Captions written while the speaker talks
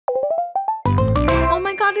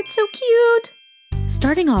god, it's so cute!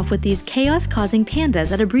 Starting off with these chaos-causing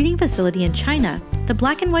pandas at a breeding facility in China, the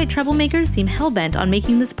black and white troublemakers seem hell-bent on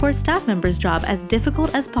making this poor staff member's job as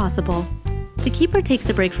difficult as possible. The keeper takes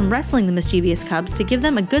a break from wrestling the mischievous cubs to give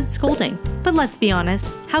them a good scolding, but let's be honest,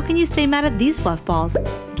 how can you stay mad at these fluffballs?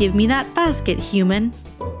 Give me that basket, human!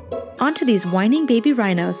 Onto these whining baby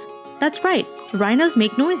rhinos. That's right, rhinos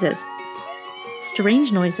make noises.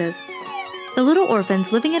 Strange noises. The little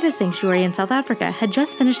orphans living at a sanctuary in South Africa had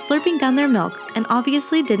just finished slurping down their milk and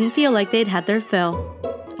obviously didn't feel like they'd had their fill.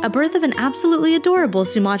 A birth of an absolutely adorable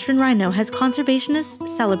Sumatran rhino has conservationists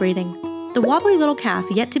celebrating. The wobbly little calf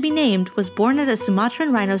yet to be named was born at a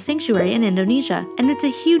Sumatran rhino sanctuary in Indonesia, and it's a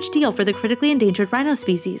huge deal for the critically endangered rhino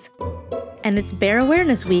species. And it's Bear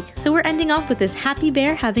Awareness Week, so we're ending off with this happy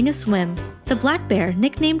bear having a swim. The black bear,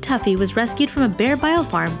 nicknamed Tuffy, was rescued from a bear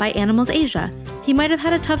biofarm by Animals Asia. He might have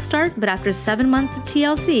had a tough start, but after 7 months of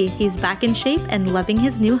TLC, he's back in shape and loving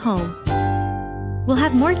his new home. We'll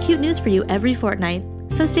have more cute news for you every fortnight,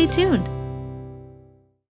 so stay tuned.